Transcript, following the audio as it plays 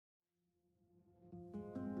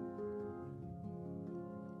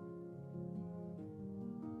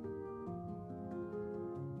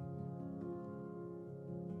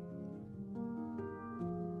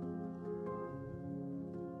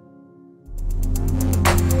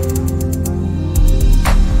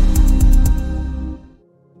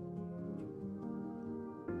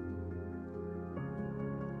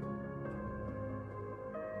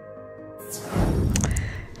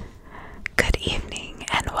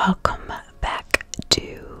welcome back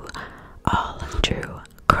to All True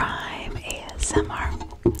Crime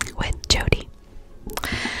ASMR with Jody.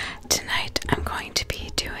 Tonight I'm going to be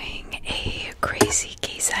doing a crazy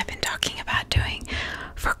case I've been talking about doing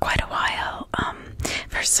for quite a while.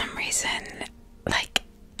 For some reason,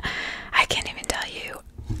 I can't even tell you.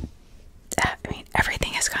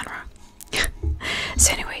 Everything has gone wrong.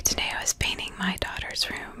 So anyway, today I was painting my daughter's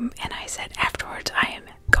room, and I said afterwards I am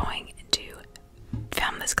going to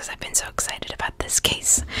film this because I've been so excited about this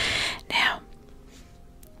case. Now,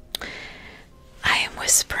 I am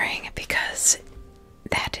whispering because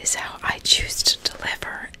that is how I choose to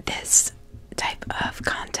deliver this type of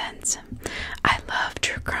content. I love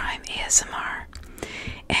true crime ASMR,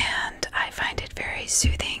 and I find it very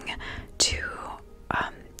soothing to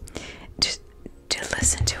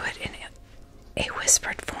listen to it in a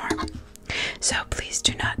whispered form. So please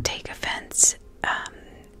do not take offense.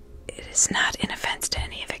 It is not an offense to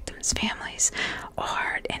any victims' families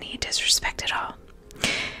or any disrespect at all.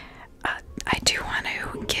 I do want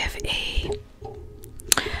to give a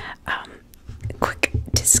quick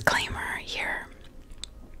disclaimer here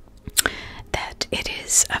that it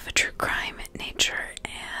is of a true crime nature,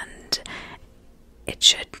 and it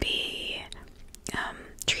should be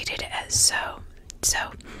treated as so.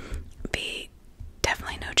 So,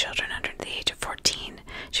 definitely no children under the age of 14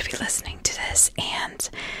 should be listening to this, and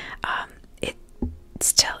it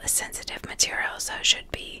still is sensitive material, so it should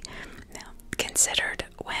be considered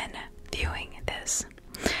when viewing this.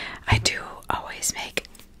 I do always make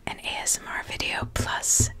an ASMR video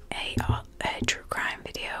plus a true crime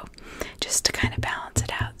video just to kind of balance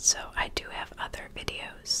it out, so I do have other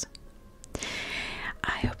videos.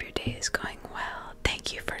 I hope your day is going well.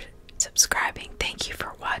 Thank you for subscribing. Thank you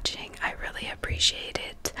for watching. I really appreciate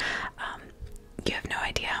it. You have no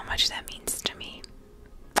idea how much that means to me.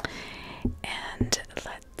 And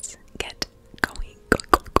let's get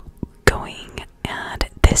going. And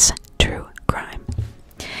this true crime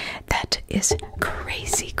that is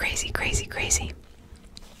crazy.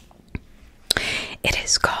 It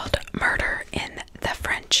is called Murder in the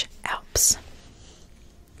French Alps.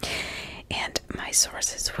 And my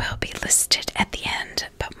sources will be listed at the end,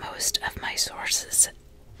 but most of my sources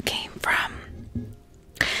came from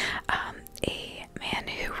a man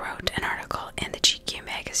who wrote an article in the GQ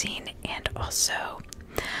magazine, and also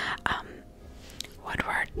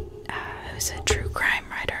Woodward, who's a true crime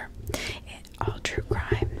writer. All true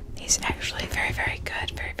crime. He's actually very, very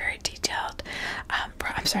good, very, very detailed.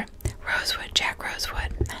 I'm sorry, Rosewood, Jack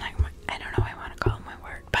Rosewood. I don't know why I want to call him my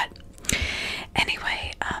word, but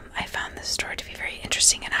anyway, I found this story to be very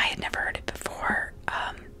interesting, and I had never heard it before.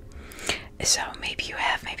 So maybe you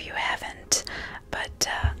have, maybe you haven't, but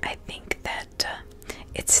I think that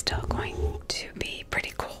it's still going to be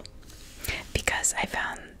pretty cool, because I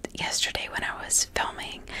found yesterday when I was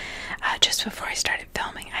filming, just before I started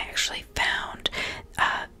filming, I actually found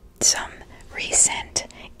some recent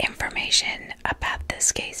information about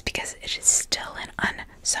this case, because it is still an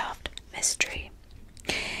unsolved mystery.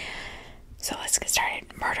 So let's get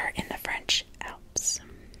started. Murder in the French Alps.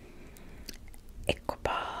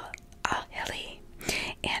 Iqbal Al-Hili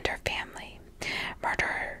and her family.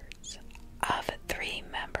 Murders of 3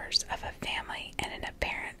 members of a family and an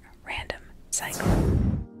apparent random cycle.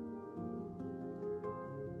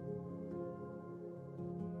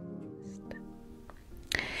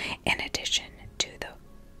 In addition to the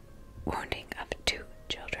wounding of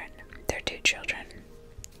their two children,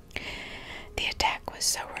 the attack was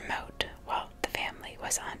so remote while the family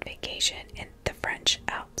was on vacation in the French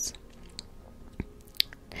Alps.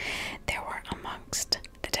 There were amongst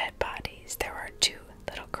the dead bodies, there were 2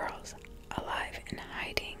 little girls alive and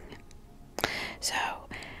hiding. So,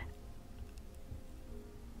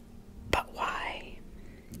 but why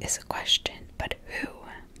is a question, but who?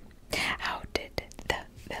 How did the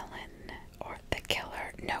villain or the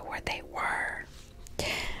killer know where they were?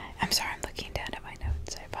 I'm sorry, I'm looking down at my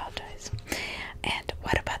notes, I apologize. And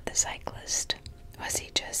what about the cyclist? Was he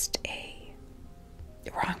just a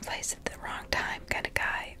wrong place at the wrong time kind of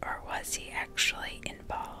guy, or was he actually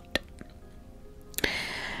involved?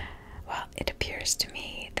 Well, it appears to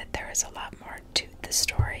me that there is a lot more to the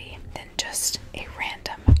story than just a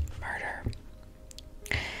random murder.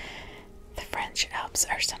 The French Alps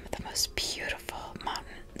are some of the most beautiful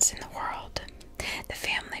mountains in the world. The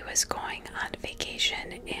family was going on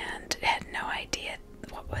vacation and had no idea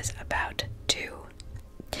what was about to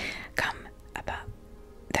come about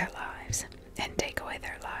their lives and take away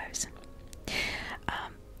their lives.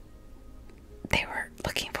 They were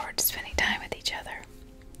looking forward to spending time with each other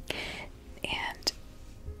and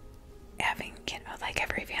having, like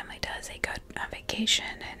every family does, they go on vacation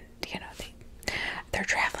vacation, and they're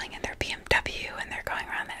traveling in their BMW and they're going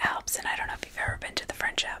around the Alps. And I don't know if you've ever been to the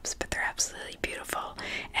French Alps, but they're absolutely beautiful,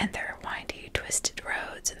 and they're windy, twisted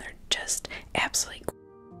roads, and they're just absolutely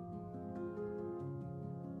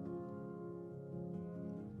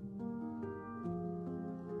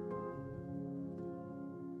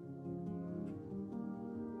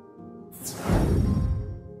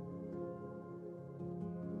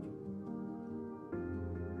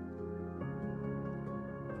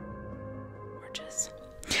gorgeous.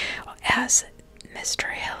 Well, as Mr.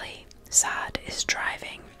 Hilly Sod is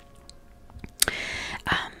driving,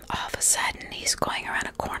 all of a sudden he's going around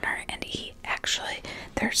a corner, and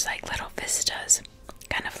there's like little vistas,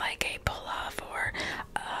 kind of like a pull-off, or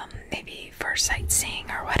maybe for sightseeing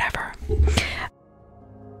or whatever.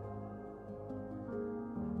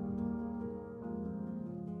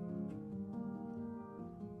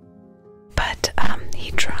 But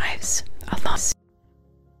he drives along,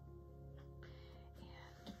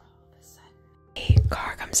 and all of a sudden a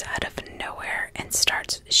car comes out of nowhere and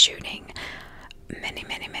starts shooting many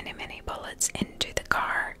bullets into the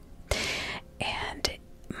car, and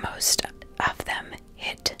most of them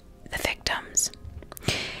hit the victims.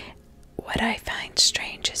 What I find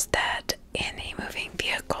strange is that in a moving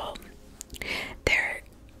vehicle, they're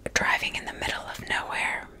driving in the middle of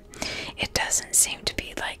nowhere. It doesn't seem to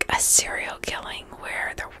be like a serial killing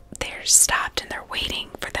where they're stopped and they're waiting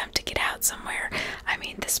for them to get out somewhere. I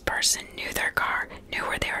mean, this person knew their car, knew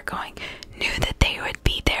where they were going, knew that they would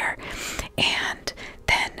be there, and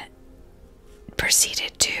then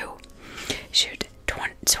proceeded to shoot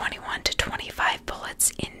 21 to 25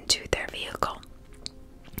 bullets into their vehicle,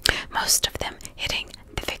 most of them hitting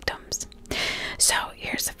the victims. So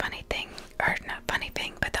here's the funny thing, or not funny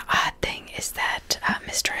thing, but the odd thing is that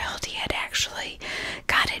Mr. Hildy had actually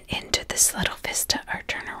gotten into this little vista or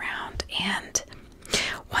turnaround, and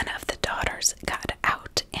one of the daughters got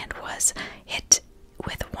out and was hit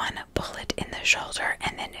with one bullet in the shoulder,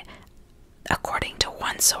 and then, according to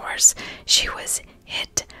one source, she was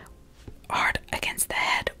hit hard against the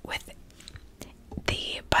head with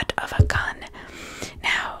the butt of a gun.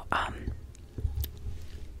 Now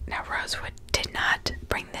Rosewood did not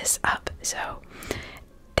bring this up, so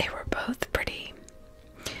they were both pretty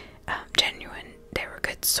genuine. They were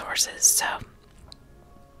good sources, so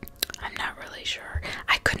I'm not really sure.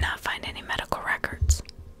 I could not find any medical records.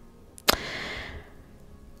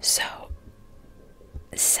 So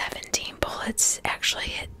 17 bullets actually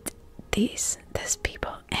hit these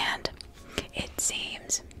people, and it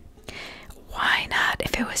seems, why not?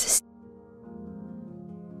 If it was a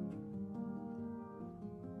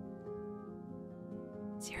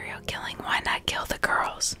serial killing, why not kill the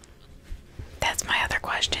girls? That's my other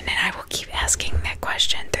question, and I will keep asking that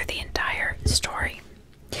question through the entire story,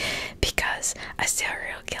 because a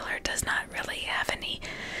serial killer does not really have any.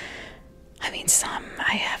 I mean, some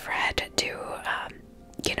I have read do,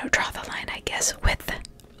 draw the line, I guess, with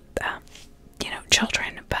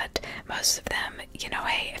children, but most of them,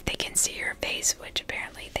 hey, if they can see your face, which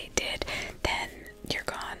apparently they did, then you're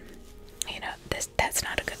gone. That's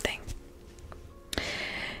not a good thing.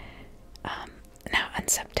 Now, on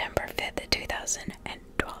September 5th,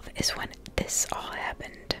 2012 is when this all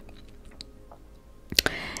happened.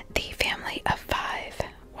 The family of 5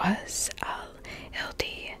 was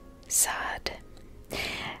Hildy Saad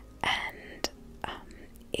and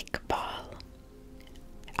Iqbal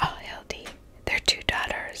al-Hildy, their 2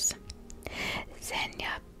 daughters,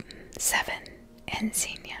 Zainab 7 and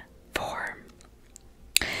Zenia 4.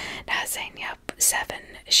 Now, Zainab 7,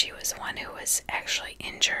 she was one who was actually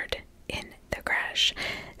injured in the crash.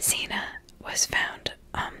 Zena was found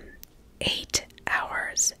 8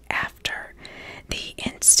 hours after the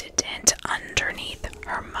incident underneath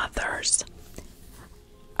her mother's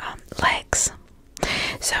legs.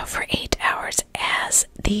 So for 8 hours, as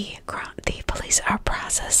the police are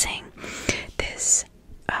processing this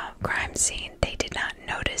crime scene, they did not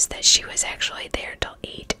notice that she was actually there till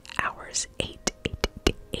 8 hours. 8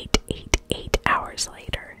 hours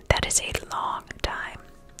later. That is a long time.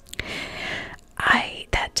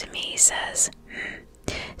 That to me says,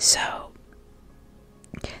 so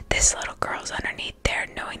this little girl's underneath there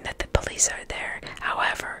knowing that the police are there.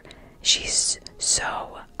 However, she's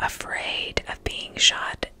so afraid of being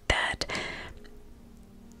shot that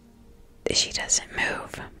she doesn't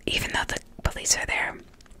move, even though the police are there.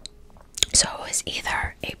 So it was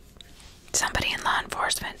either somebody in law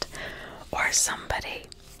enforcement or somebody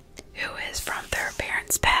who is from their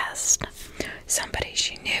parents' past, somebody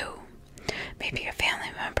she knew, maybe a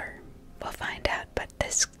family member. We'll find out, but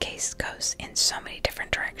this case goes in so many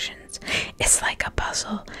different directions. It's like a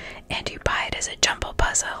puzzle, and you buy buy it as a jumble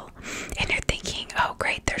puzzle, and you're thinking, oh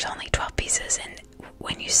great, there's only 12 pieces, and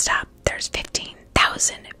when you stop, there's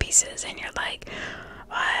 15,000 pieces, and you're like,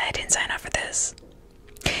 well, I didn't sign up for this.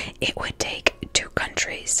 It would take 2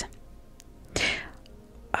 countries,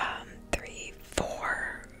 3,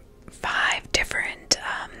 4, 5 different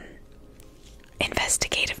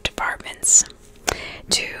investigative departments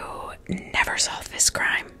to never solve this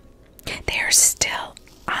crime. They are still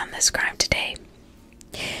on this crime today.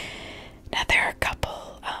 Now, there are a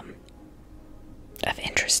couple of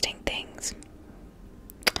interesting things.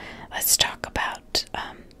 Let's talk about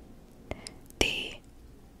the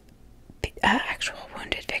actual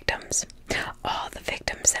wounded victims. All the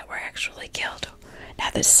victims that were actually killed. Now,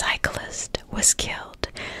 the cyclist was killed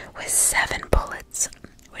with 7 bullets,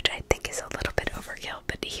 which I think is a little bit overkill,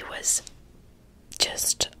 but he was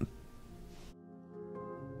just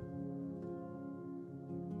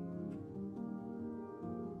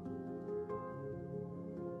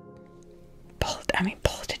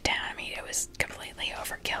pulled it down. I mean, it was completely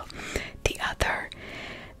overkill. The other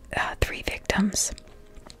 3 victims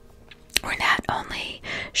were not only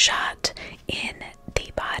shot in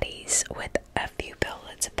the bodies with a few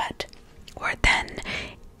bullets, but were then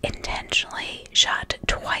intentionally shot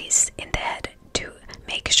twice in the head to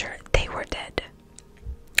make sure they were dead.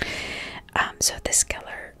 So this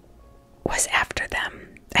killer was after them.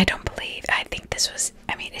 I think this was,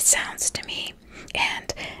 it sounds to me,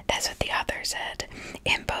 and that's what the author said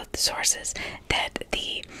in both sources, that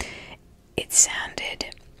it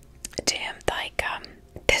sounded to him like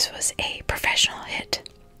this was a professional hit.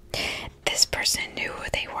 This person knew who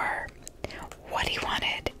they were, what he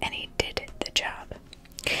wanted, and he did the job.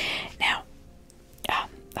 Now,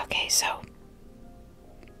 okay, so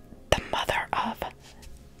the mother of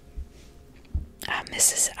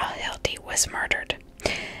Mrs. Al-Hildy was murdered.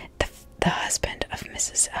 The husband of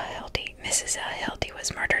Mrs. Al-Hildy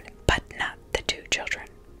was murdered, but not the 2 children,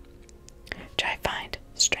 which I find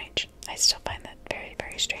strange. I still find that very,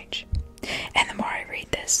 very strange. And the more I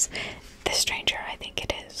read this, the stranger I think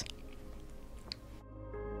it is.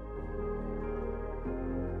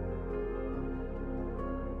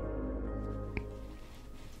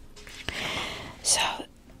 So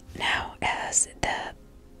now, as the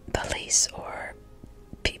police or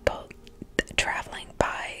people traveling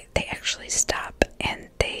by, they actually stop and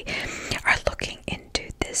they are looking into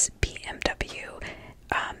this BMW,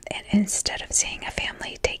 and instead of seeing a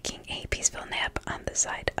family taking a peaceful nap on the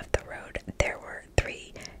side of the road, there were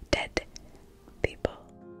 3 dead people.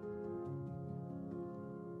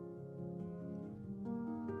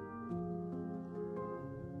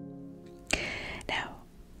 Now,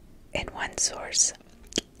 in one source,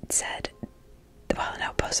 it said,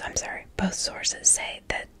 both sources say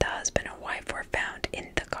that the husband and wife were found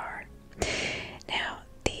in the car. Now,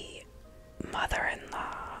 the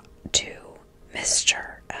mother-in-law to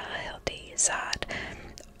Mr. Al-Hildy Saad,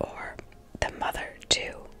 or the mother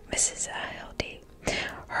to Mrs. Al-Hildy,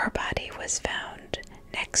 her body was found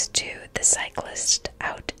next to the cyclist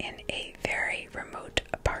out in a very remote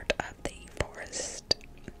part of the forest,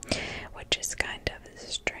 which is kind of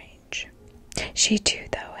strange. She too,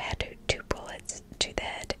 though, had 2 bullets to the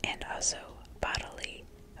head and also bodily.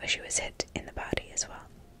 She was hit in the body as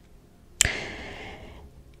well.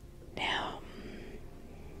 Now,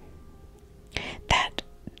 that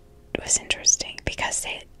was interesting because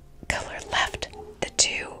the killer left the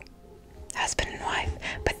 2, husband and wife,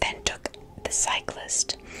 but then took the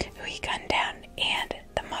cyclist who he gunned down and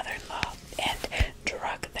the mother-in-law and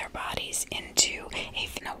drug their bodies into a...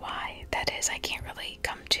 know why that is. I can't really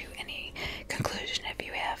come to any conclusion. If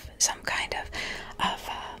you have some kind of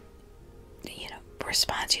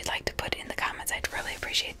response you'd like to put in the comments, I'd really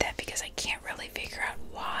appreciate that, because I can't really figure out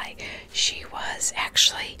why she was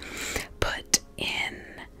actually put in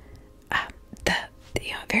the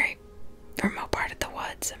very remote part of the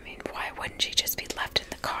woods. I mean, why wouldn't she just be left in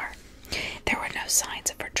the car? There were no signs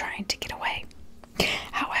of her trying to get away.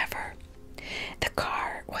 However, the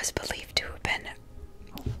car was believed to have been,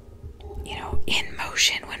 in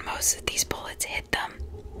motion when most of these bullets hit them.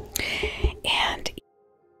 And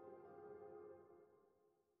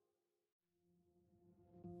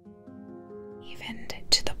even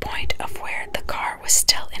to the point of where the car was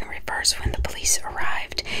still in reverse when the police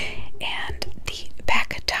arrived, and the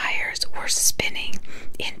back tires were spinning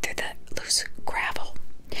into the loose gravel.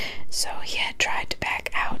 So he had tried to back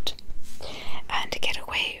out and to get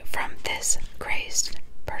away from this crazed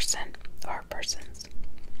person or persons.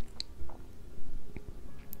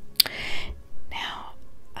 Now,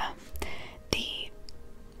 the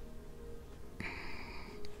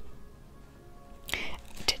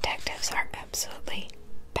detectives are absolutely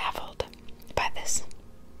baffled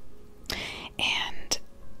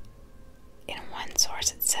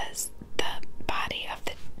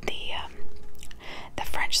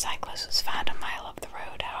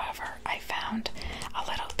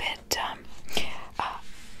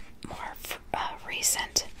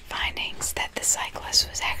recent findings that the cyclist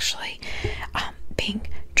was actually being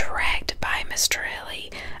dragged by Mr.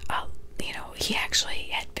 Hilly. He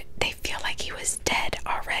actually they feel like he was dead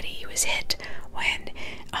already. He was hit when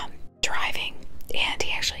driving, and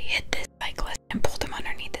he actually hit this cyclist and pulled him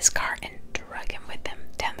underneath his car and drug him with him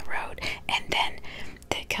down the road. And then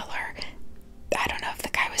the killer, I don't know if the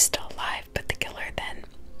guy was still alive, but the killer then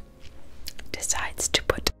decides to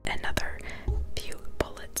put another few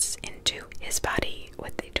bullets into his body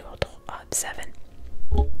with a total of 7.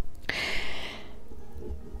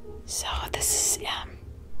 So this is a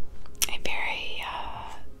very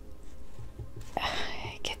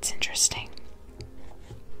it gets interesting.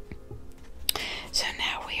 So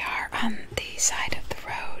now we are on the side of the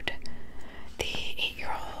road. The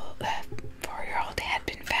 4-year-old had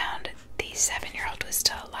been found. The 7-year-old was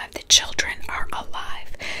still alive. The children are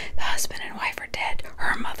alive. The husband and wife are dead.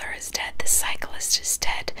 Her mother is dead. The cyclist is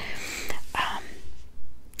dead.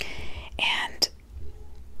 And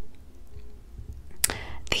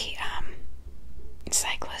the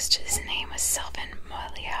cyclist, his name was Sylvain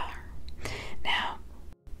Moiliar. Now,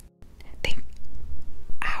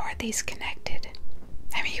 how are these connected?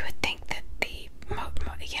 I mean, you would think that the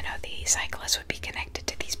cyclist would be connected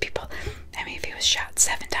to these people. I mean, if he was shot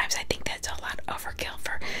 7 times, I think that's a lot overkill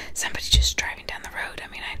for somebody just driving down the road. I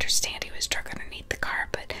mean, I understand he was struck underneath the car,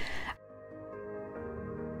 but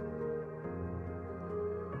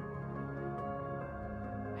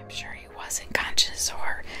I'm sure he wasn't conscious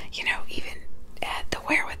or, even had the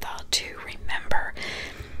wherewithal to remember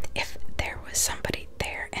if there was somebody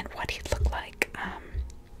there and what he looked like.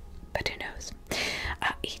 But who knows?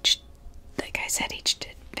 Like I said, each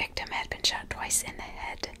victim had been shot twice in the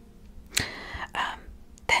head.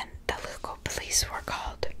 Then the local police were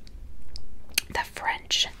called. The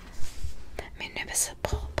French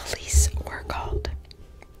municipal police were called.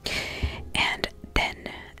 And then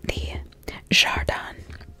the Jardin,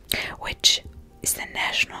 which is the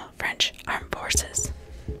National French Armed Forces.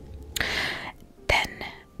 Then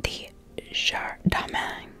the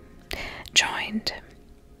Gendarmerie joined,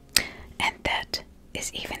 and that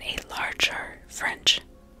is even a larger French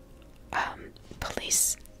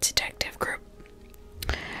police detective group.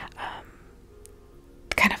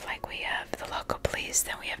 Kind of like we have the local police,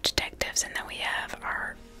 then we have detectives, and then we have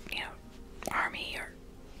our, army or,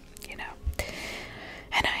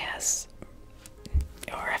 NIS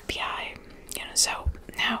or FBI. So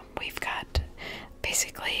now we've got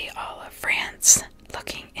basically all of France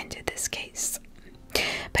looking into this case.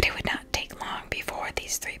 But it would not take long before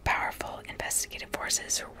these 3 powerful investigative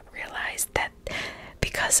forces realized that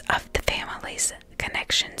because of the family's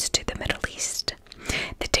connections to the Middle East,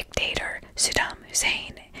 the dictator Saddam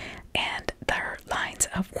Hussein, and their lines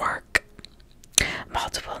of work,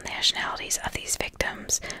 multiple nationalities of these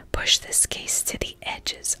victims pushed this case to the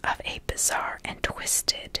edges of a bizarre and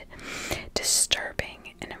twisted,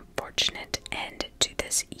 disturbing, and unfortunate end to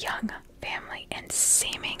this young family and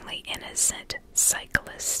seemingly innocent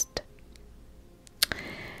cyclist.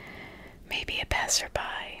 Maybe a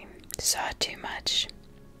passerby saw too much.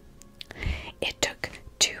 It took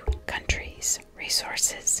 2 countries'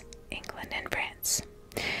 resources, England and France,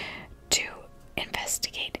 to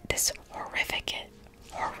investigate this horrific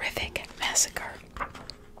massacre.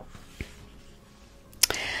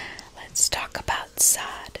 Let's talk about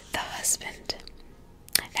Saad, the husband.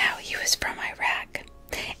 Now, he was from Iraq,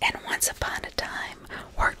 and once upon a time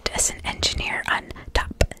worked as an engineer on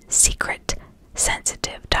top secret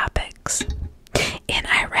sensitive topics in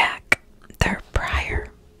Iraq.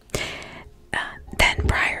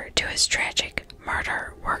 Prior to his tragic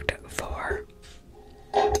murder, worked for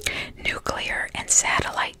nuclear and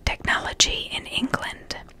satellite technology in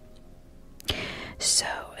England. So,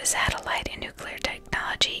 satellite and nuclear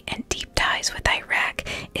technology and deep ties with Iraq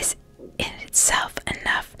is in itself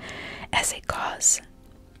enough as a cause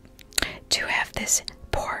to have this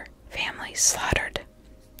poor family slaughtered.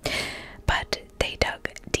 But they dug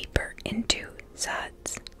deeper into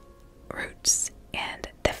Saad's roots and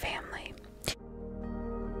the family.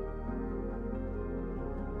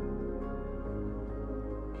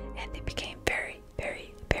 And they became very,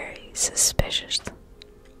 very, very suspicious.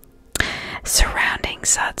 Surrounding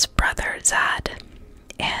Saad's brother Saad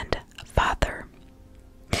and father,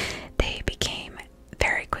 they became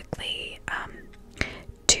very quickly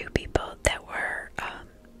 2 people that were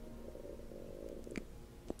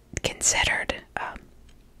considered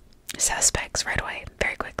suspects right away,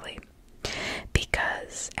 very quickly,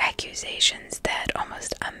 because accusations that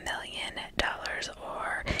almost $1 million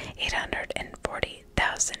or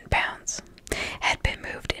 840,000 pounds had been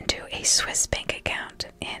moved into a Swiss bank account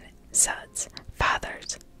in Saad's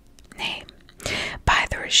father's name.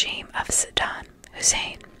 regime of Saddam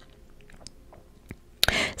Hussein.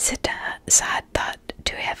 Saad thought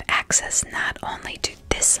to have access not only to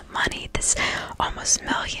this money, this almost $1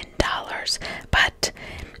 million, but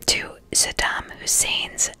to Saddam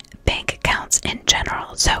Hussein's bank accounts in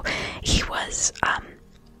general. So he was,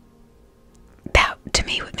 that to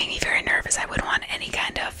me would make me very nervous. I wouldn't want any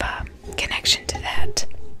kind of connection to that.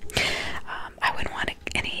 I wouldn't want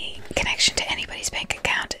any connection to anybody's bank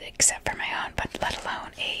account except for my own, but let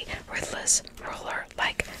alone a ruthless ruler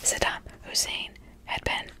like Saddam Hussein had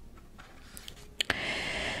been.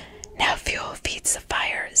 Now fuel feeds the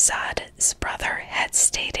fire. Saad's brother had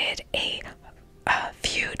started a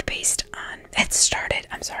feud based on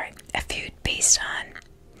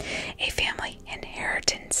a family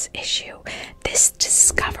inheritance issue. This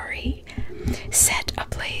discovery set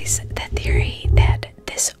ablaze the theory that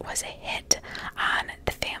this was a hit on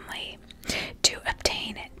the family to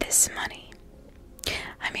obtain this money.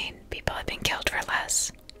 I mean, people have been killed for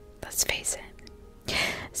less. Let's face it.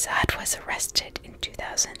 Saad was arrested in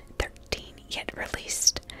 2013, yet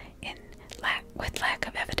released with lack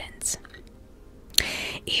of evidence.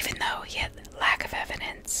 Even though he had lack of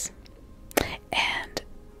evidence, and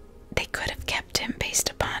they could have kept him based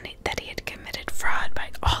upon that he had committed fraud by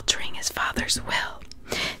altering his father's will,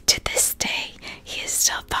 to this day he is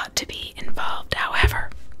still thought to be involved. However,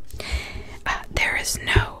 there's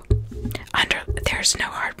no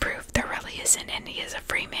hard proof. There really isn't, and he is a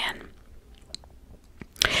free man.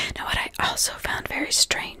 Now, what I also found very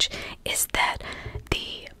strange is that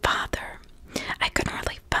the father, I couldn't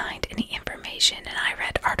really find any information, and I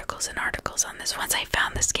read articles and articles on this. Once I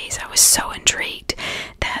found this case, I was so intrigued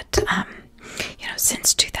that,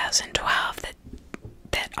 since 2012,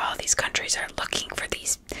 that all these countries are looking for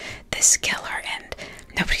this killer, and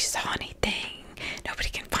nobody saw anything, nobody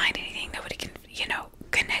can find anything, nobody can,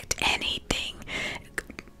 connect anything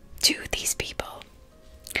to these people.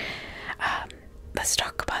 Let's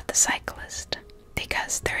talk about the cyclist,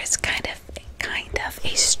 because there is kind of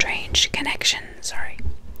a strange connection. Sorry,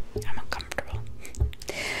 I'm uncomfortable.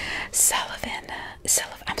 Sylvain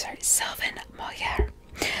Moyer.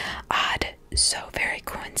 Odd, so very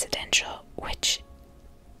coincidental, which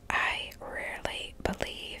I rarely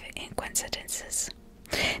believe in coincidences.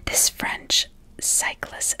 This French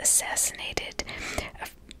cyclist assassinated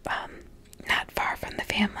not far from the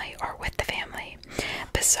family or with the family,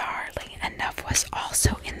 bizarrely enough, was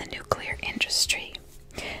also in the nuclear industry.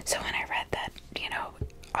 So when I read that,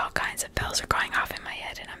 all kinds of bells are going off in my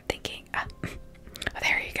head, and I'm thinking,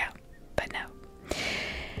 there you go. But no.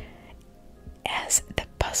 As the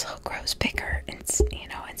puzzle grows bigger,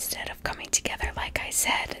 instead of coming together, like I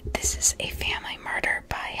said, this is a family murder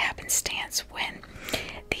by happenstance when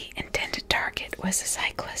the intended target was a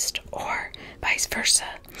cyclist, or vice versa,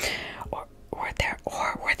 or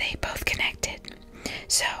were they both connected?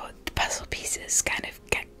 So the puzzle pieces kind of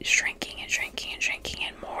kept shrinking and shrinking and shrinking,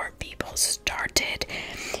 and more people started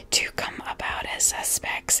to come about as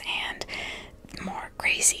suspects, and more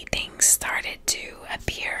crazy things started to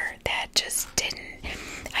appear that just didn't.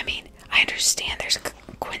 I mean, I understand there's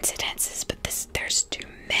coincidences, but there's too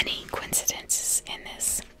many coincidences in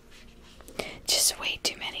this. Just way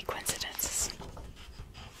too many coincidences.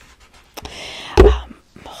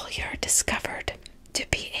 Moyer discovered to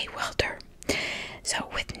be a welder, so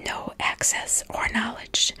with no access or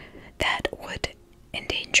knowledge that would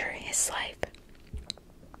endanger his life.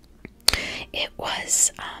 It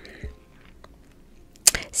was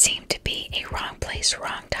seemed to be a wrong place,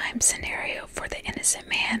 wrong time scenario for the innocent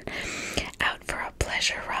man out for a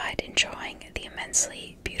pleasure ride, enjoying the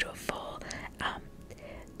immensely beautiful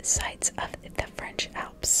sights of the French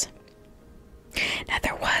Alps. Now,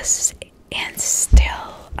 there was and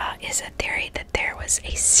still is a theory that there was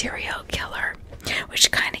a serial killer,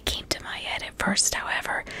 which kind of came to my head at first.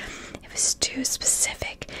 However, it was too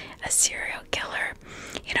specific. A serial killer,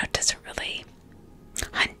 doesn't really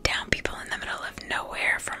hunt down people in the middle of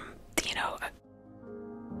nowhere from,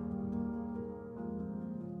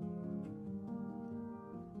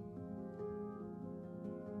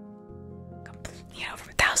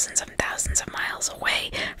 from thousands and thousands of miles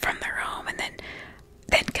away from their home, and then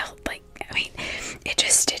killed. It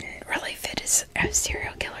just didn't really fit as a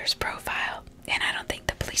serial killer's profile, and I don't think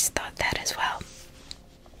the police thought that as well,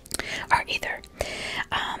 or either.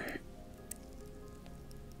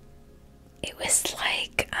 It was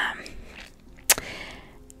like,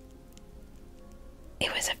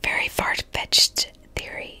 it was a very far-fetched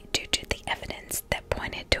theory due to the evidence that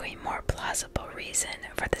pointed to a more plausible reason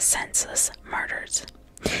for the senseless murders.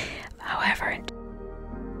 However,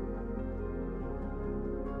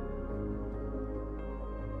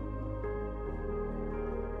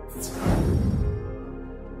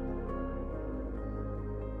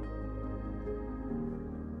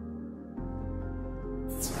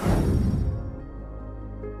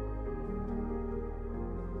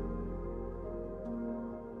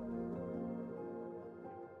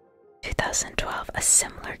 a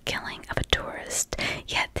similar killing of a tourist,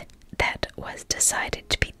 yet that was decided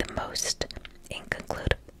to be the most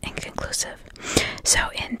inconclusive. So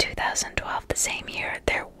in 2012, the same year,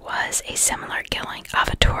 there was a similar killing of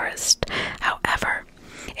a tourist. However,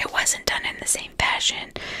 it wasn't done in the same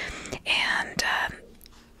fashion, and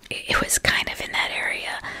it was kind of in that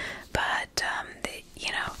area, but they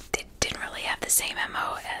didn't really have the same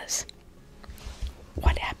MO as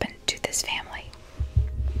what happened to this family.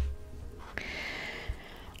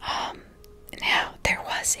 Now, there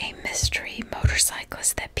was a mystery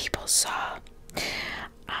motorcyclist that people saw,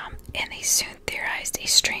 and they soon theorized a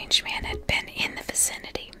strange man had been in the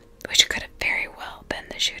vicinity, which could have very well been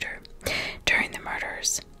the shooter. During the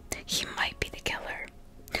murders, he might be the killer.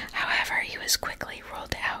 However, he was quickly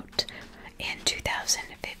ruled out in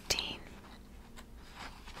 2015.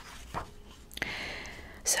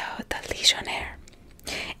 So, the Legionnaire,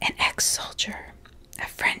 an ex-soldier, a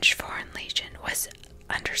French Foreign Legion, was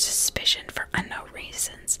under suspicion for unknown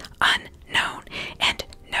reasons, and no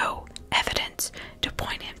evidence to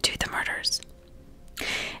point him to the murders.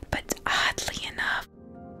 But oddly enough,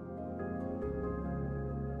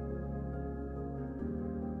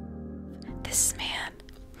 this man,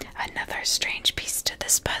 another strange piece to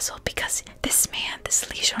this puzzle, because this man, this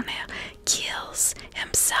Legionnaire, kills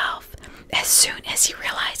himself as soon as he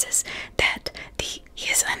realizes that he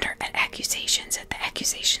is under accusations, that the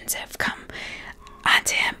accusations have come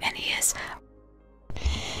onto him, and he is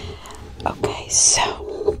okay.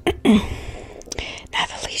 So now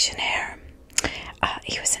the Legionnaire,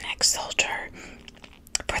 he was an ex-soldier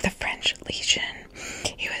for the French Legion.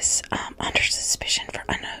 He was under suspicion for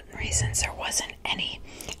unknown reasons. There wasn't any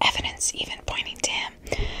evidence even pointing to him.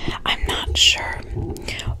 I'm not sure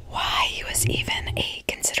why he was even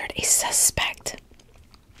considered a suspect.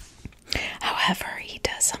 However, he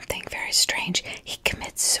does something very strange. He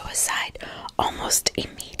commits suicide almost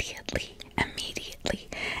immediately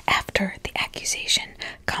after the accusation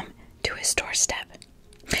come to his doorstep.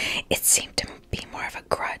 It seemed to be more of a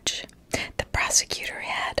grudge the prosecutor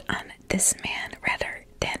had on this man rather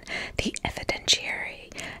than the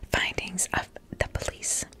evidentiary findings of the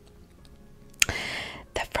police.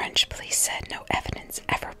 The French police said no evidence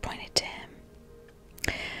ever pointed to him.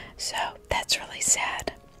 So that's really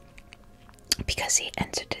sad, because he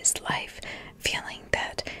ended his life feeling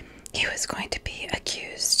that he was going to be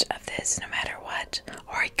accused of this no matter what,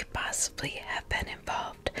 or he could possibly have been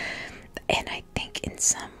involved. And I think in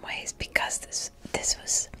some ways, because this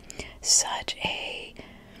was such a,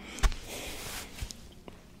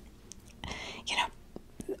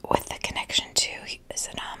 with the connection to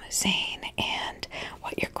Saddam Hussein and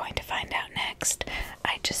what you're going to find out next,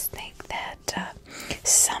 I just think that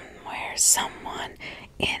somewhere, someone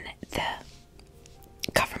in the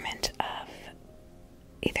government of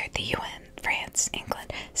either the UN, France,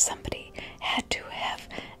 England, somebody had to have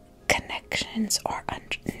connections or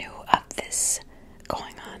knew of this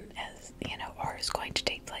going on, as or is going to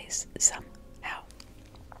take place somehow,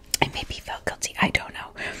 and maybe felt guilty. I don't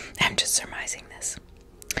know. I'm just surmising this.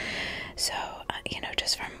 So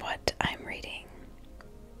just from what I'm reading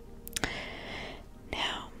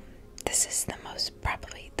now, this is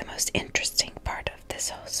probably the most interesting part of this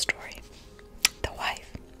whole story. The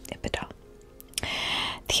wife, Ibadal.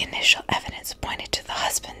 The initial evidence pointed to the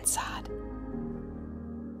husband's side.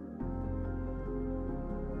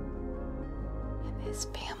 And his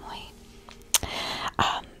family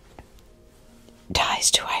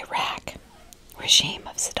ties to Iraq regime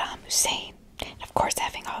of Saddam Hussein. And of course,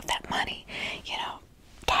 having all of that money,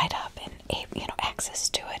 tied up and access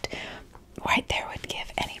to it, right there would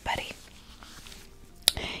give anybody,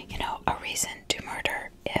 a reason to murder,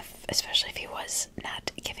 especially if he was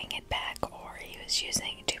not giving it back or he was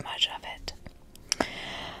using too much of it.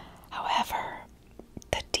 However,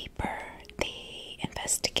 the deeper the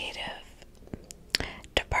investigative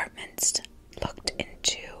departments looked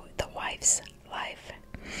into the wife's life,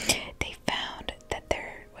 they found that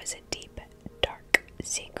there was a deep, dark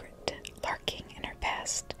secret lurking in her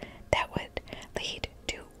past that would lead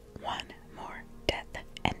to one more death.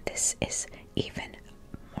 And this is even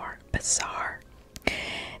more bizarre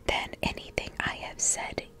than anything I have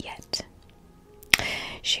said yet.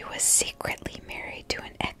 She was secretly married to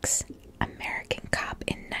an ex-American cop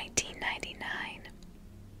in 1999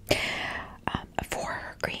 for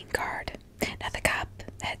her green card. Now, the cop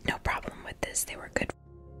had no problem with this. They were good.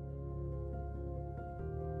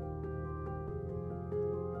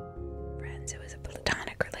 friends. It was a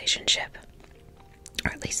platonic relationship,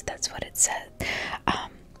 or at least that's what it said.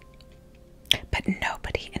 But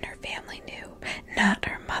nobody in her family knew. Not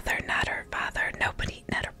her mother, not her father, nobody,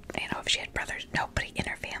 not her, if she had brothers, nobody in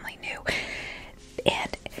her family knew.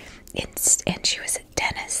 And she was a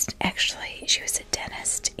dentist. Actually, she was a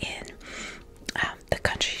dentist in the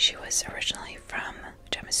country she was originally from,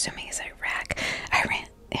 which I'm assuming is Iraq.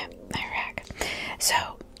 Iraq.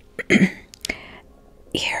 So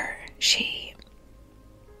here she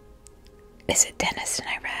is a dentist in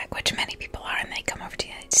Iraq, which many people are, and they come over to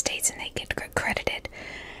the United States and they get credited.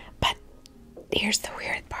 But here's the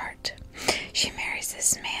weird part. She marries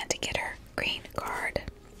this man to get her green card,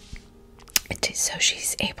 so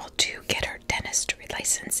she's able to get her dentistry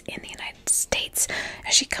license in the United States.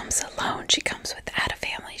 As she comes alone, she comes without a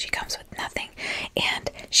family, she comes with nothing, and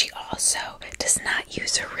she also does not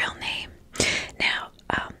use her real name. Now,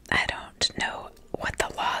 I don't know what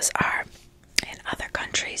the laws are in other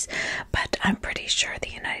countries, but I'm pretty sure the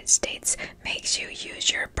United States makes you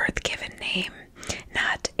use your birth given name,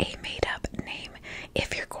 not a made-up name,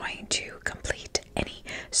 if you're going to complete any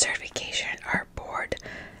certification or board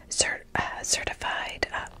certified,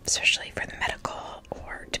 especially for the medical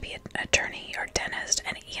or to be an attorney or dentist,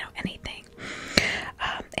 anything.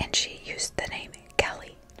 And she used the name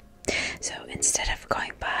Kelly. So instead of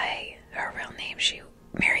going by her real name, she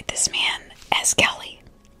married this man as Kelly.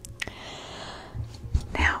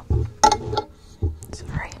 Now,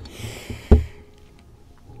 sorry.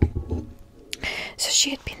 So she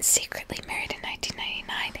had been secretly married in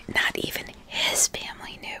 1999. Not even his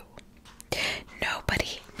family knew.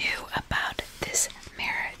 Nobody knew about this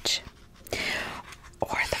marriage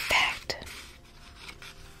or the fact.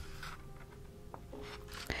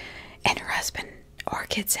 And her husband or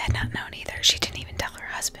kids had not known either. She didn't even tell her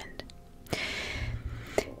husband.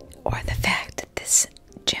 Or the fact that this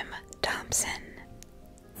Jim Thompson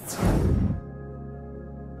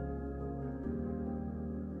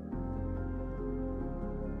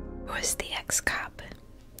was the ex-cop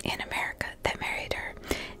in America that married her,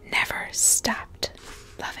 never stopped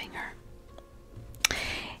loving her.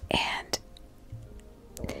 And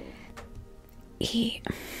he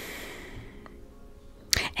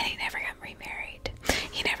never got remarried.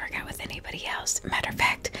 He never got with anybody else. Matter of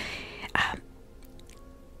fact,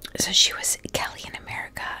 so she was Kelly in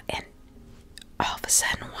America, and all of a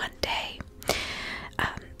sudden one day,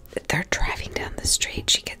 they're driving down the street.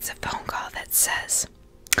 She gets a phone call that says,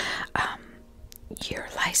 your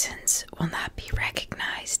license will not be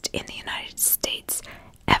recognized in the United States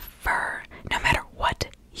ever, no matter what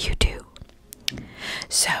you do.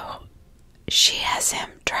 So she has him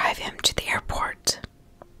drive him to the airport,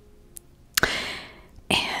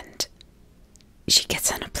 and she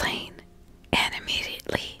gets on a plane and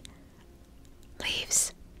immediately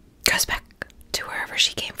leaves, goes back to wherever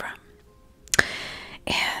she came from.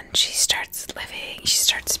 And she starts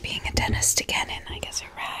being a dentist again in, I guess,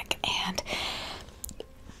 Iraq. And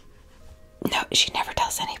no, she never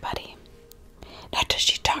tells anybody. Nor does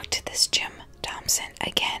she talk to this Jim Thompson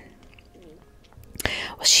again.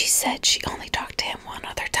 Well, she said she only talked to him one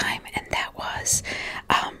other time, and that was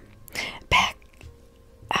back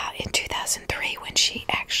in 2003 when she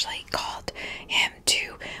actually called him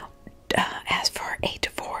to ask for a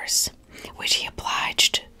divorce, which he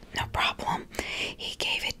obliged. No problem. He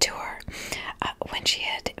gave it to her when she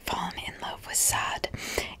had fallen in love with Saad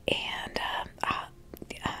and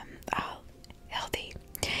Healthy,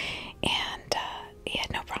 and he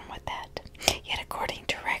had no problem with that. Yet, according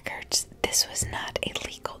to records, this was not a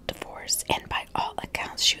legal divorce, and by all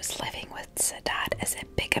accounts, she was living with Sadat as a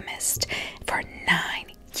bigamist for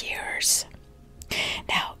 9 years.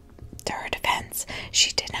 Now, to her defense,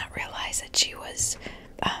 she did not realize that she was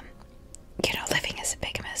living as a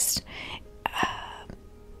bigamist.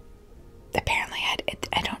 Apparently,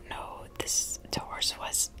 I don't know what this divorce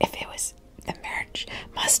was. If it was, the marriage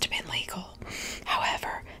must have been legal.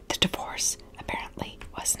 However, the divorce apparently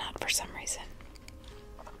was not for some reason.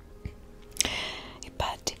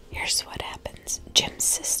 But here's what happens. Jim's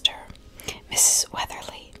sister, Mrs.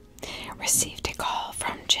 Weatherly, received a call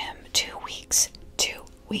from Jim 2 weeks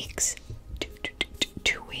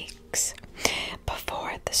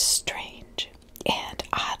before the strange and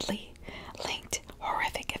oddly linked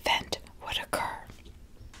horrific event would occur.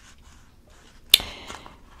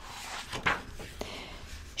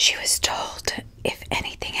 She was told if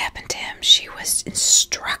anything happened to him, she was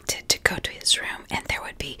instructed to go to his room and there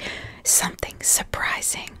would be something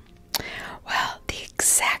surprising. Well, the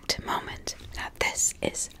exact moment, now this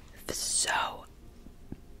is so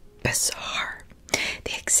bizarre.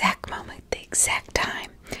 The exact moment, the exact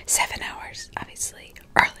time, 7 hours, obviously,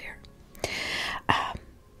 earlier,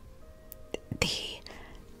 The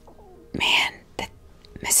man that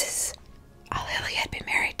Mrs. Lily had been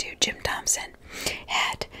married to, Jim Thompson,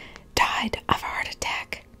 had died of a heart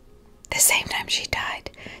attack. The same time she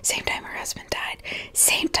died, same time her husband died,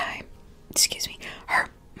 same time, her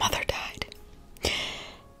mother died.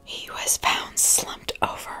 He was found slumped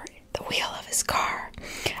over the wheel of his car,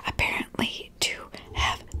 apparently to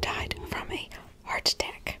have died from a heart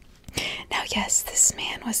attack. Now, yes, this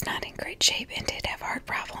man was not in great shape and did have heart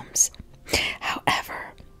problems.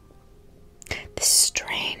 However, the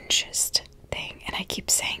strangest thing, and I keep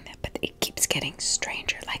saying that, but it keeps getting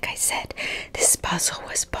stranger. Like I said, this puzzle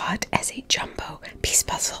was bought as a jumbo piece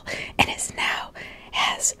puzzle and is now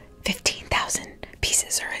has 15,000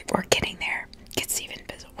 pieces, or we're getting there. Gets even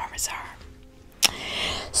more bizarre.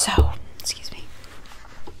 So,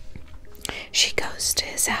 she goes to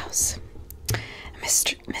his house.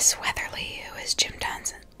 Miss Weatherly, who is Jim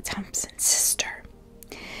Thompson's sister,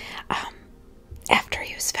 after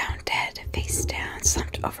he was found dead, face down,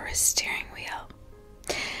 slumped over his steering wheel.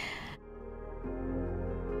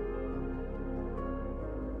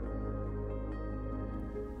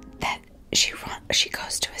 That she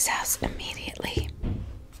goes to his house immediately,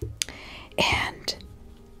 and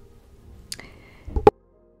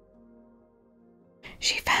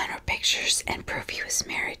she found her pictures and proof he was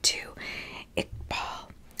married to Iqbal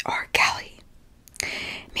or Kelly.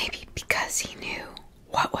 Maybe because he knew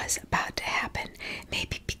what was about to happen.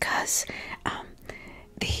 Maybe because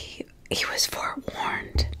he was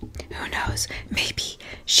forewarned. Who knows? Maybe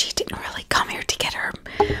she didn't really come here to get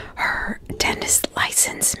her dentist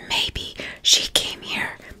license. Maybe she came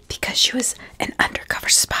here because she was an undercover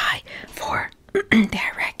spy for the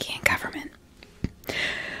Iraqi government.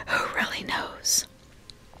 Who really knows?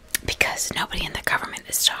 Because nobody in the government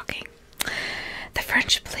is talking. The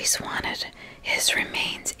French police wanted his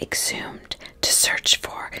remains exhumed to search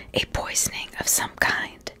for a poisoning of some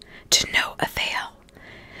kind, to no avail,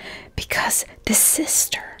 because the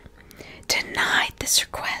sister denied this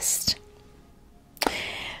request.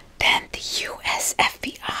 Then the U.S.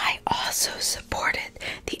 FBI also supported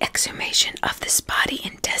the exhumation of this body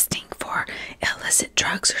in testing for illicit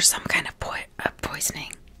drugs or some kind of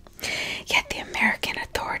poisoning. Yet the American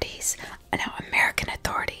authorities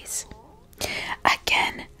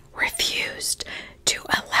again refused to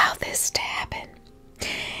allow this to happen.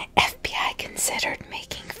 FBI considered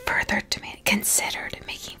making further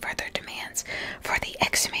demands for the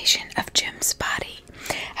exhumation of Jim's body.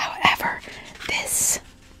 However, this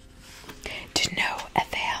to no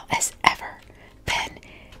avail has ever been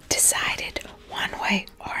decided one way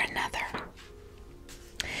or another,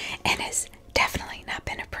 and has definitely not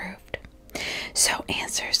been approved. So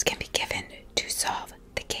answers can be given to solve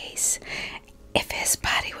the case. If his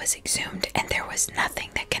body was exhumed and there was nothing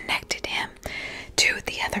that connected him to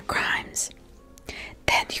the other crimes,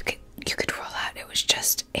 then you could rule out it was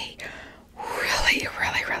just a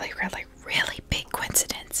really big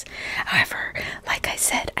coincidence. However, like I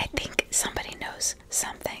said, I think somebody knows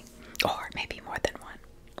something, or maybe more than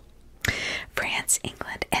one. France,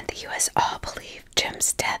 England, and the US all believe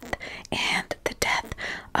Jim's death and the death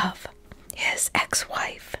of his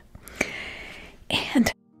ex-wife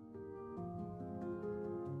and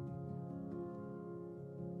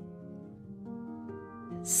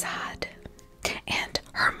Saad and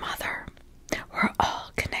her mother were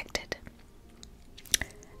all connected.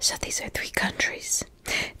 So these are three countries,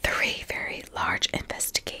 three very large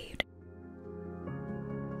investigated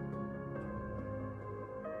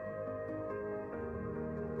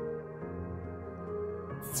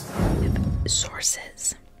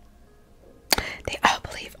sources. They all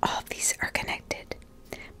believe all of these are connected.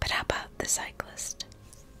 But how about the cyclist?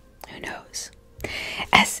 Who knows?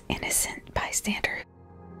 As innocent bystander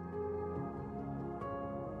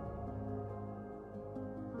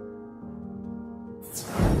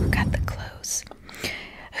who got the clothes,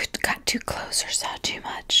 who got too close or saw too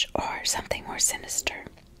much, or something more sinister.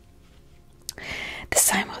 The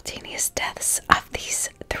simultaneous deaths of these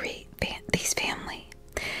family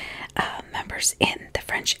members in the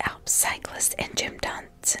French Alps, cyclist and Jim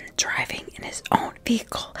Thompson driving in his own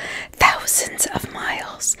vehicle thousands of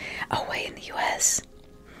miles away in the U.S.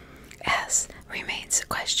 as remains a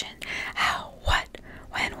question. How, what,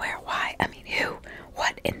 when, where, why? I mean, who,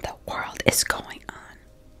 what in the world is going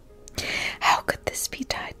on? How could this be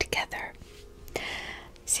tied together?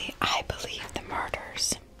 See, I believe the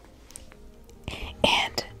murders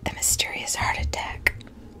and the mysterious heart attack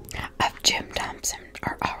of Jim Thompson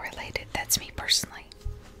are all related. That's me personally.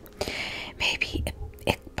 Maybe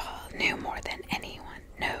Iqbal knew more than anyone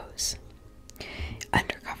knows.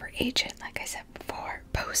 Undercover agent, like I said before.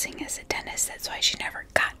 posing as a dentist. That's why she never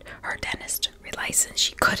got her dentist license.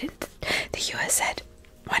 She couldn't. The US said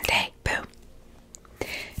one day, boom,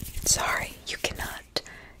 sorry, you cannot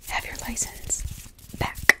have your license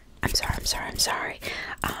back. I'm sorry.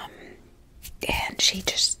 And she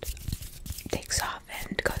just takes off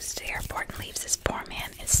and goes to the airport and leaves. This poor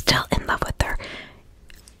man is still in love with her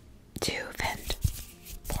to fend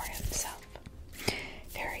for himself.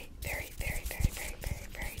 Very, very, very, very, very, very,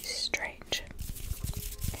 very strange.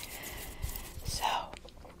 So,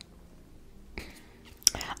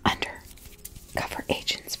 undercover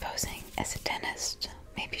agents posing as a dentist,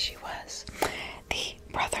 maybe she was. The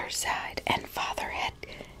brother side and father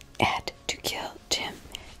had to kill Jim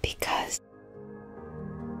because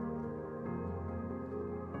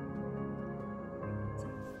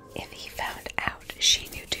if he found out she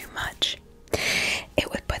knew too much, it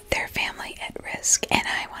would put their family at risk. And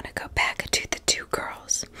I want to go back to the two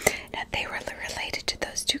girls. Now, they were related to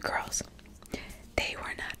those two girls. They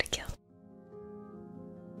were not killed.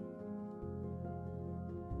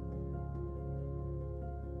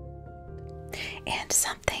 And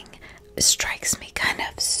something strikes me kind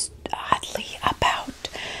of oddly about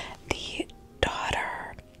the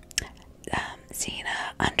daughter,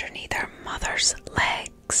 Zena, underneath her mother's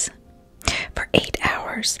legs for 8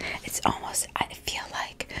 hours. It's almost, I feel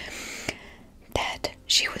like that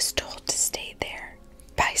she was told to stay there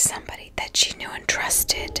by somebody that she knew and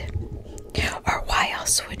trusted. Or why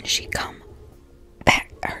else wouldn't she come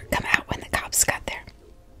back or come out when the cops got there?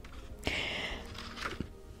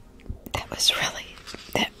 That was really,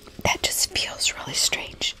 that just feels really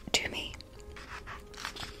strange to me.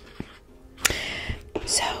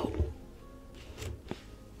 So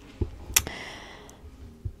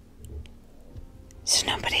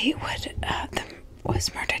nobody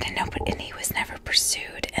was murdered, and he was never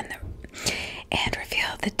pursued, and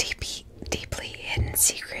revealed the deeply hidden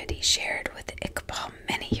secret he shared with Iqbal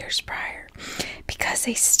many years prior, because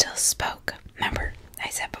they still spoke. Remember, I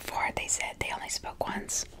said before, they said they only spoke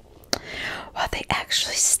once. Well, they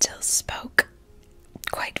actually still spoke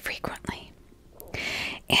quite frequently,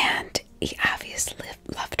 and he obviously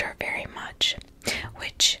loved her very much,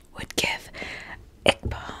 which would give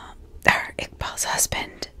Iqbal's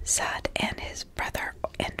husband, Saad, and his brother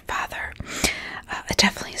and father,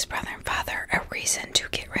 definitely his brother and father, a reason to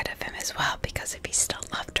get rid of him as well, because if he still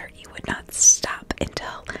loved her, he would not stop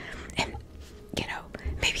until, and,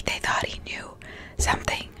 maybe they thought he knew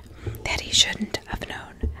something that he shouldn't have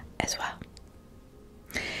known as well.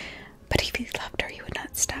 But if he loved her, he would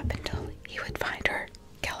not stop until he would find her,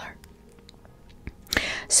 kill her.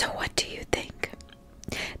 So what do you think?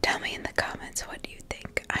 Tell me in the comments, what do you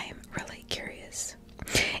think? I am really curious.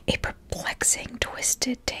 A perplexing,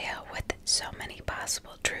 twisted tale with so many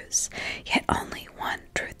possible truths, yet only one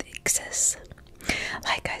truth exists.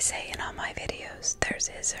 Like I say in all my videos, there's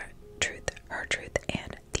his truth, her truth,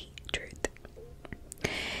 and the truth.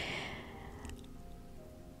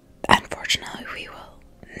 Unfortunately,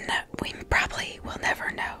 we probably will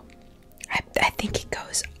never know. I think it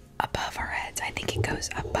goes above our heads. I think it goes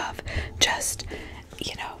above just,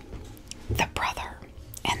 the brother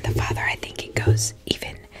and the father. I think it goes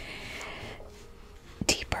even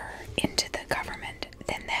deeper into the government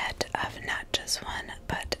than that of not just one,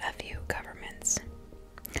 but a few governments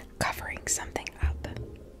covering something up.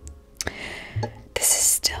 This is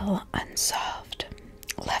still unsolved,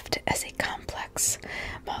 left as a complex,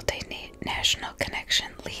 multinational connection,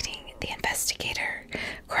 leading the investigator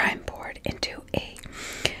crime board into a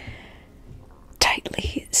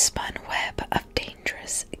tightly spun web of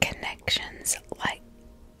dangerous connections, like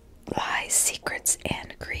lies, secrets,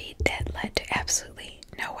 and greed that led to absolutely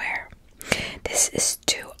nowhere. This is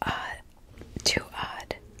too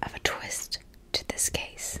odd of a twist to this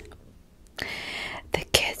case. The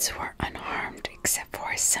kids were unharmed except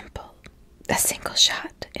for a single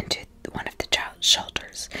shot into one of the child's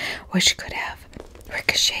shoulders, which could have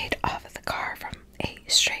ricocheted off of the car from a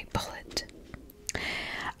stray bullet.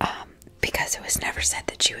 Because it was never said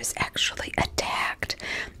that she was actually attacked.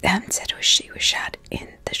 Said she was shot in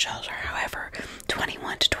the shoulder. However,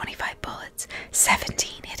 21 to 25 bullets,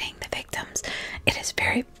 17 hitting the victims. It is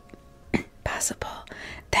very possible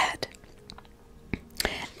that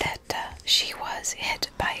she was hit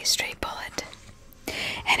by a stray bullet.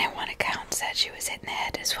 And in one account said she was hit in the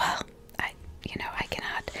head as well.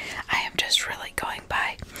 I am just really going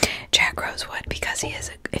by Jack Rosewood because he is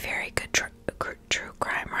a very good true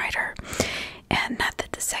crime writer. And not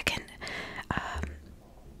that the second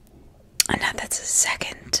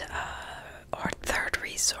or third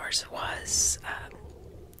resource was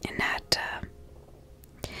not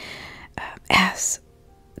as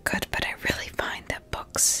good, but I really find that book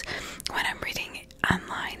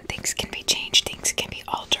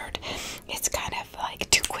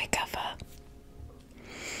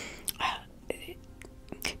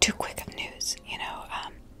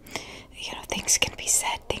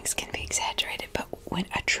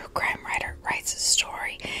when a true crime writer writes a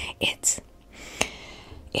story, it's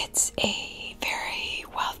a very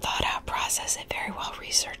well thought out process, a very well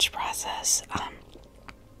researched process.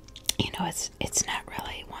 It's not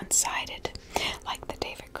really one sided like the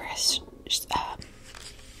David Chris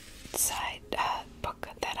book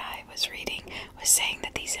that I was reading was saying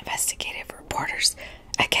that these investigative reporters,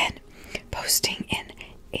 again, posting in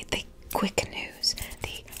the quick news,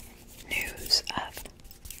 the news of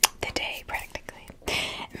the day practically,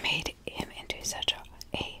 made him into such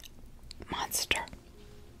a monster.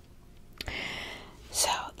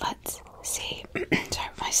 So let's see. Sorry,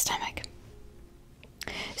 my stomach.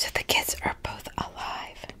 So the kids are both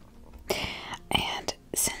alive, and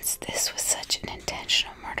since this was such an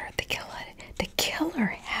intentional murder, the killer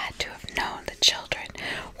had to have known the children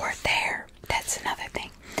were there. That's another thing.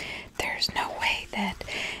 There's no way that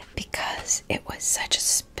because it was such a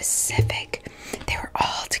specific, they were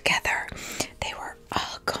all together, they were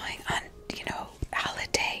all going on,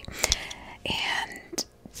 holiday, and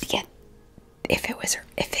yet if it was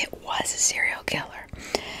a serial killer,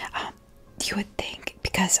 you would think,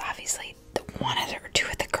 because obviously one or two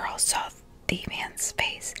of the girls saw the man's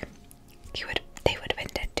face, they would have been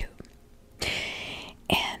dead too.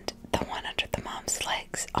 And the one under the mom's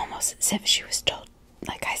legs, almost as if she was told,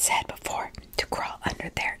 like I said before, to crawl under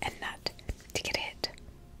there and not to get hit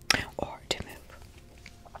or to move.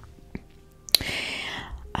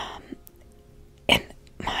 And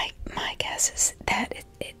my guess is that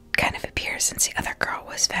it kind of appears, since the other girl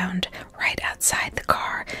was found right outside the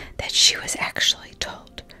car, that she was actually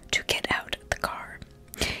told to get out of the car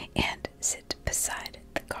and sit beside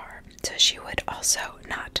the car, so she would also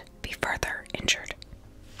not be further injured.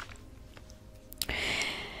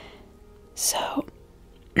 So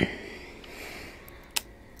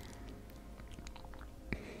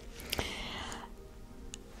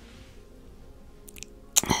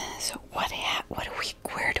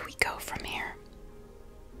where do we go from here?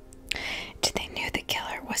 Did they knew the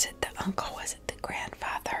killer? Was it the uncle? Was it the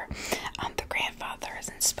grandfather? The grandfather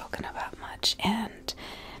isn't spoken about much, and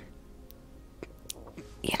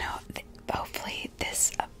hopefully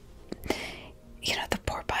this, the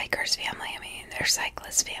poor biker's family. I mean, their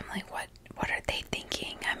cyclist family. What are they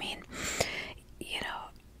thinking? I mean,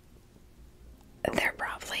 they're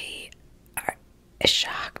probably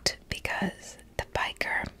shocked because the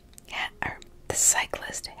biker or the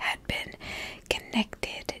cyclist had been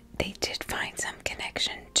connected. They did find some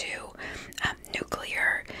connection to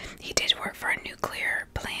nuclear. He did work for a nuclear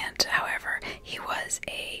plant. However, he was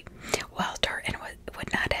a welder and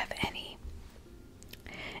would not have any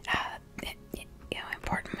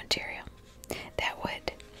important material that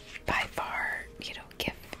would by far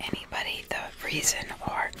give anybody the reason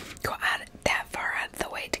or go out that far out of the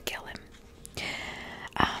way to kill him.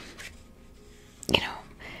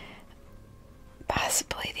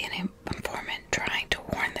 Possibly the informant trying to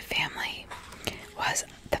warn the family was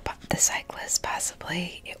the cyclist.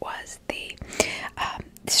 Possibly it was the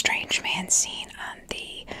strange man seen on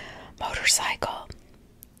the motorcycle.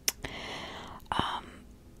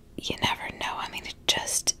 You never know. I mean,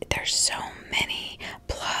 there's so many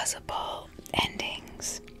plausible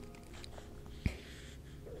endings.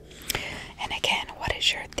 And again, what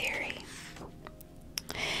is your theory?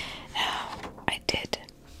 Now, I did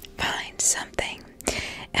find something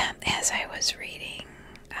as I was reading,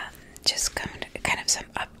 just kind of some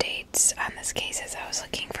updates on this case as I was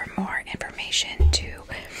looking for more information to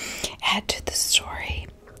add to the story.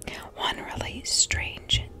 One really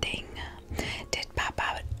strange thing did pop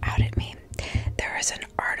out at me. There was an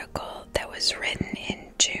article that was written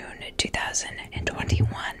in June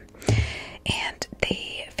 2021, and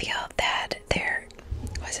they feel that there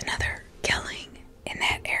was another killing in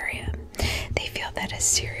that area. They feel that a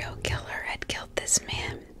serial killer had killed this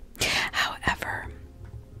man. However,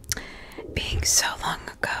 being so long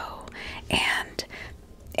ago and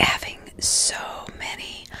having so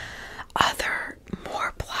many other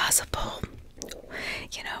more plausible,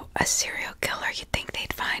 a serial killer, you'd think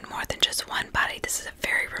they'd find more than just one body. This is a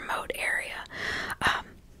very remote area.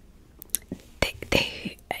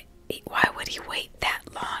 Why would he wait that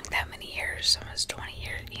long, that many years, almost 20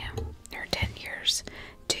 years, or 10 years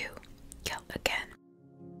to kill again?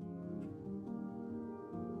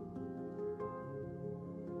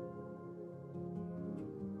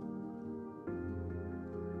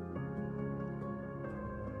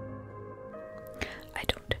 I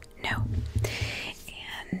don't know.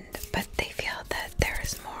 But they feel that there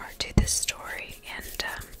is more to this story, and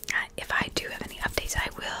if I do have any updates, I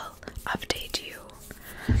will update you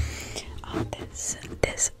on this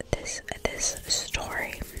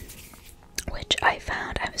story, which I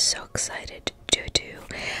found I was so excited to do.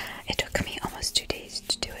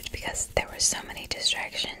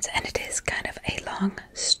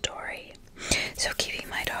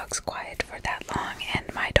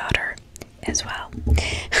 as well.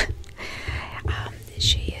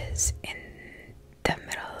 She is in the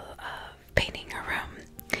middle of painting her room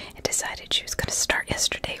and decided she was going to start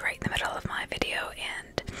yesterday right in the middle of my video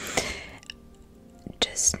and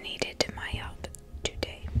just needed my help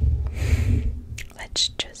today. Let's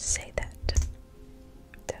just say that.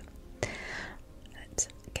 So, let's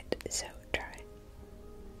get so dry.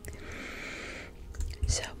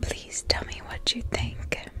 So please tell me what you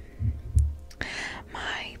think.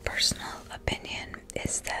 My personal opinion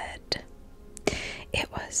is that it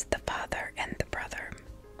was the father and the brother,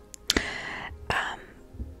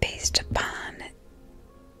 based upon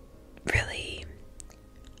really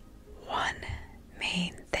one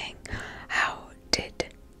main thing. How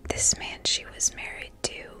did this man she was married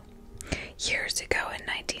to years ago in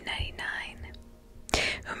 1999,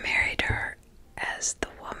 who married her as the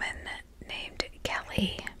woman named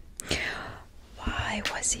Kelly, why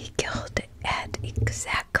was he killed at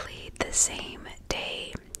exactly the same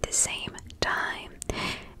day, the same time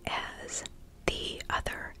as the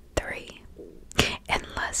other three?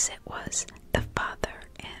 Unless it was the father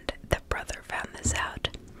and the brother found this out,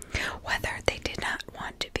 whether they did not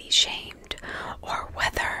want to be shamed or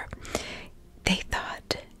whether they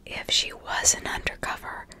thought if she was an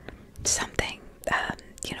undercover something,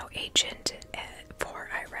 agent for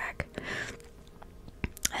Iraq,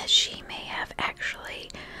 she may have actually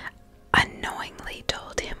unknowingly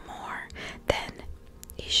told him more than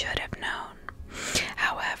he should have known.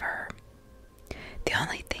 However, the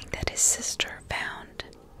only thing that his sister found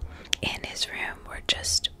in his room were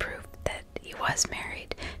just proof that he was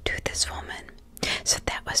married to this woman. So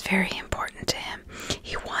that was very important to him.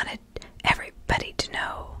 He wanted everybody to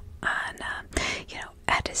know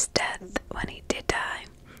at his death, when he did die,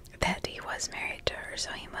 that he was married to her.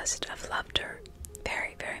 So he must have loved her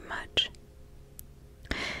very, very much.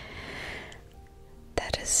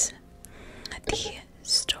 That is the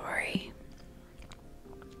story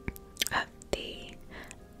of the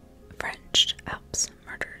French Alps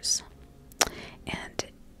murders, and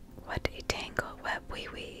what a tangled web we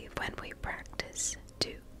weave when we practice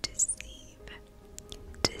to deceive.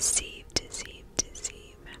 Deceive, deceive,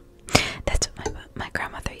 deceive. That's what my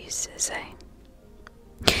grandmother used to say.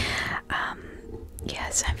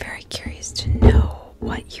 Yes, I'm very curious to know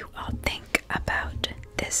what you all think about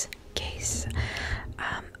this case.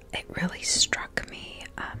 It really struck me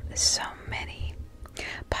so many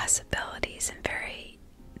possibilities and very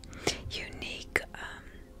unique.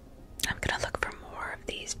 I'm gonna look for more of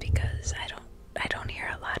these because I don't hear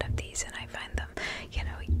a lot of these, and I find them,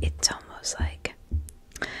 it's almost like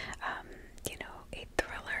a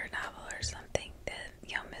thriller novel or something,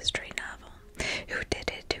 mystery novel. Who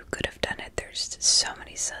did it? Who could have done it? There's so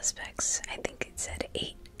many suspects. I think it said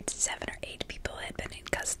 7 or 8 people had been in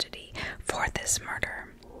custody for this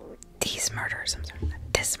murder. These murders,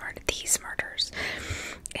 these murders.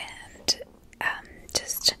 And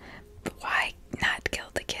just why not kill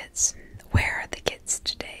the kids? Where are the kids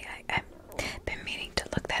today? I've been meaning to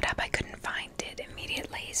look that up. I couldn't find it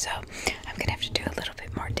immediately, so I'm gonna have to do a little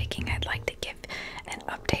bit more digging. I'd like to give an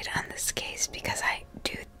update on this case because I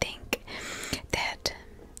do think that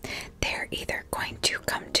they're either going to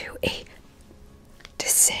come to a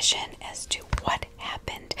decision as to what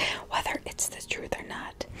happened, whether it's the truth or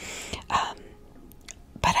not.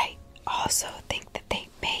 But I also think that they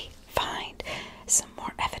may find some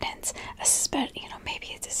more evidence, especially, maybe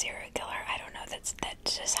it's a serial killer. I don't know. That's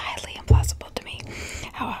just highly implausible to me.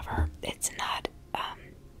 However, it's not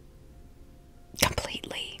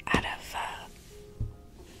completely out of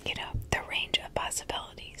the range of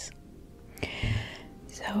possibilities.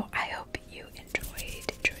 So I hope you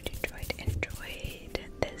enjoyed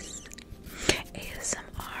this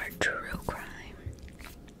ASMR true crime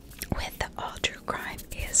with All True Crime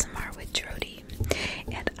ASMR with Jody.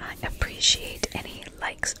 And I appreciate any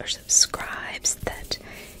likes or subscribes that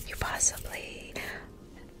you possibly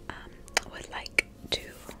would like to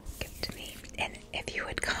give to me. And if you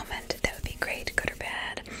would comment, that would be great, good or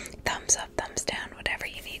bad. Thumbs up, thumbs down, whatever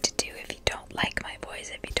you need to do. If you don't like my voice,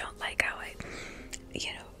 if you don't like how I,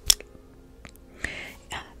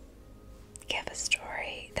 give a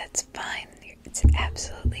story, that's fine. It's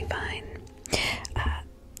absolutely fine.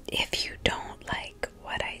 If you don't like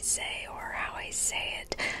what I say or how I say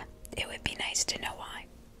it, it would be nice to know why.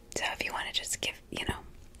 So if you want to just give,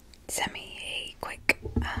 send me a quick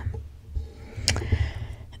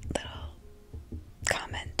little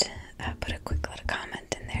comment, put a quick little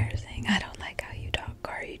comment in there saying, I don't like how you talk,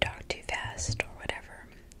 or you talk too fast, or whatever.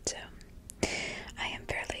 So I am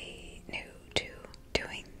fairly new to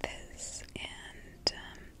doing this, and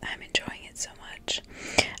I'm enjoying it so much.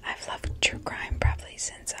 I've loved true crime probably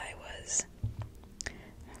since I was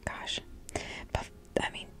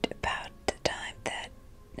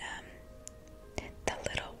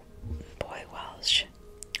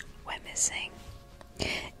missing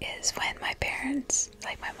is when my parents,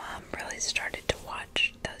 like my mom, really started to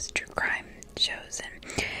watch those true crime shows, and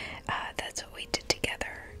that's what we did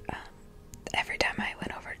together every time I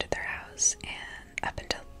went over to their house, and up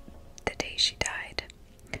until the day she died.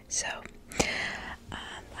 So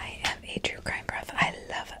I am a true crime prof. I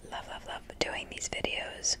love doing these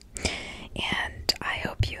videos, and I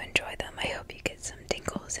hope you enjoy them. I hope you get some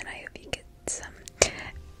tingles, and I hope you get some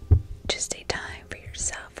just a time for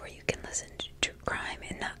yourself where you can listen to true crime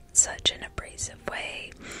in not such an abrasive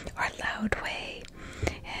way or loud way,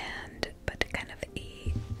 but kind of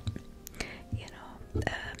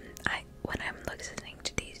when I'm listening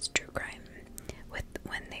to these true crime when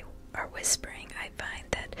they are whispering, I find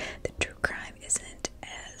that the true crime isn't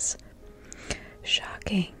as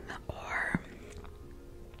shocking or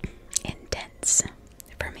intense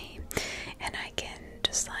for me, and I can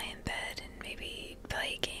just lie in bed and maybe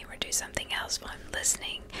play a game or do something else while I'm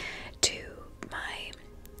listening to my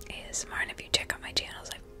ASMR. And if you check out my channels,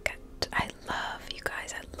 I love you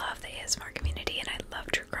guys. I love the ASMR community, and I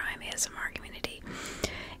love true crime ASMR community.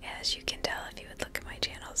 As you can tell if you would look at my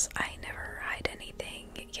channels, I never hide anything.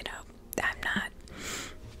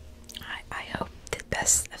 I hope the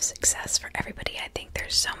best of success for everybody. I think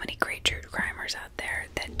there's so many great true crimers out there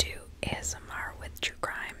that do ASMR with true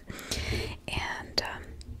crime, and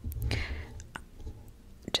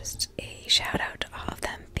just a shout out to all of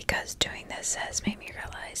them, because doing this has made me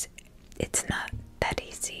realize it's not that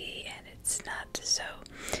easy, and it's not so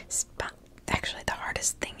actually the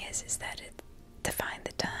hardest thing is that to find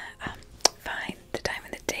the time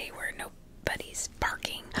in the day where nobody's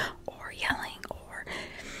barking or yelling or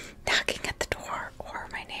knocking at the door, or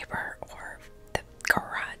my neighbor, or the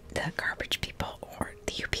garbage people, or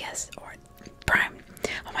the UPS, or Prime,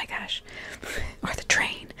 oh my gosh, or the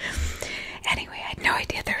train. Anyway, I had no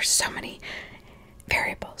idea there's so many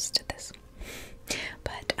variables to this,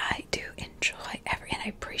 but I do enjoy and I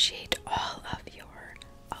appreciate all of your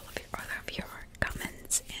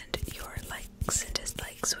comments and your likes and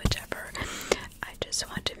dislikes, whichever. I just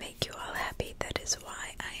want to make you all happy. That is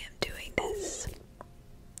why I am doing this.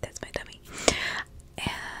 That's my tummy.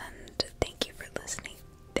 And thank you for listening.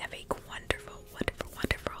 Have a wonderful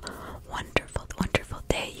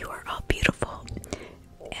day. You are all beautiful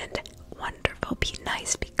and wonderful. Be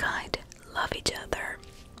nice, be kind, love each other,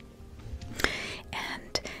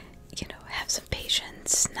 and have some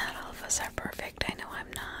patience. Not all of us are perfect. I know I'm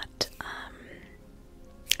not.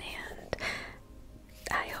 And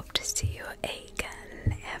I hope to see you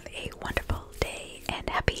again. Have a wonderful day and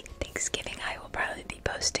happy Thanksgiving. I will probably be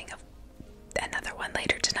posting another one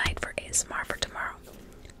later tonight for ASMR for tomorrow.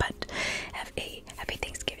 But have a happy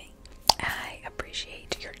Thanksgiving. I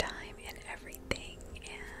appreciate your time and everything,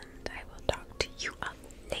 and I will talk to you all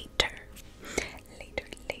later.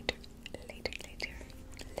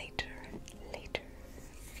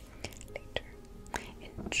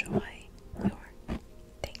 Enjoy.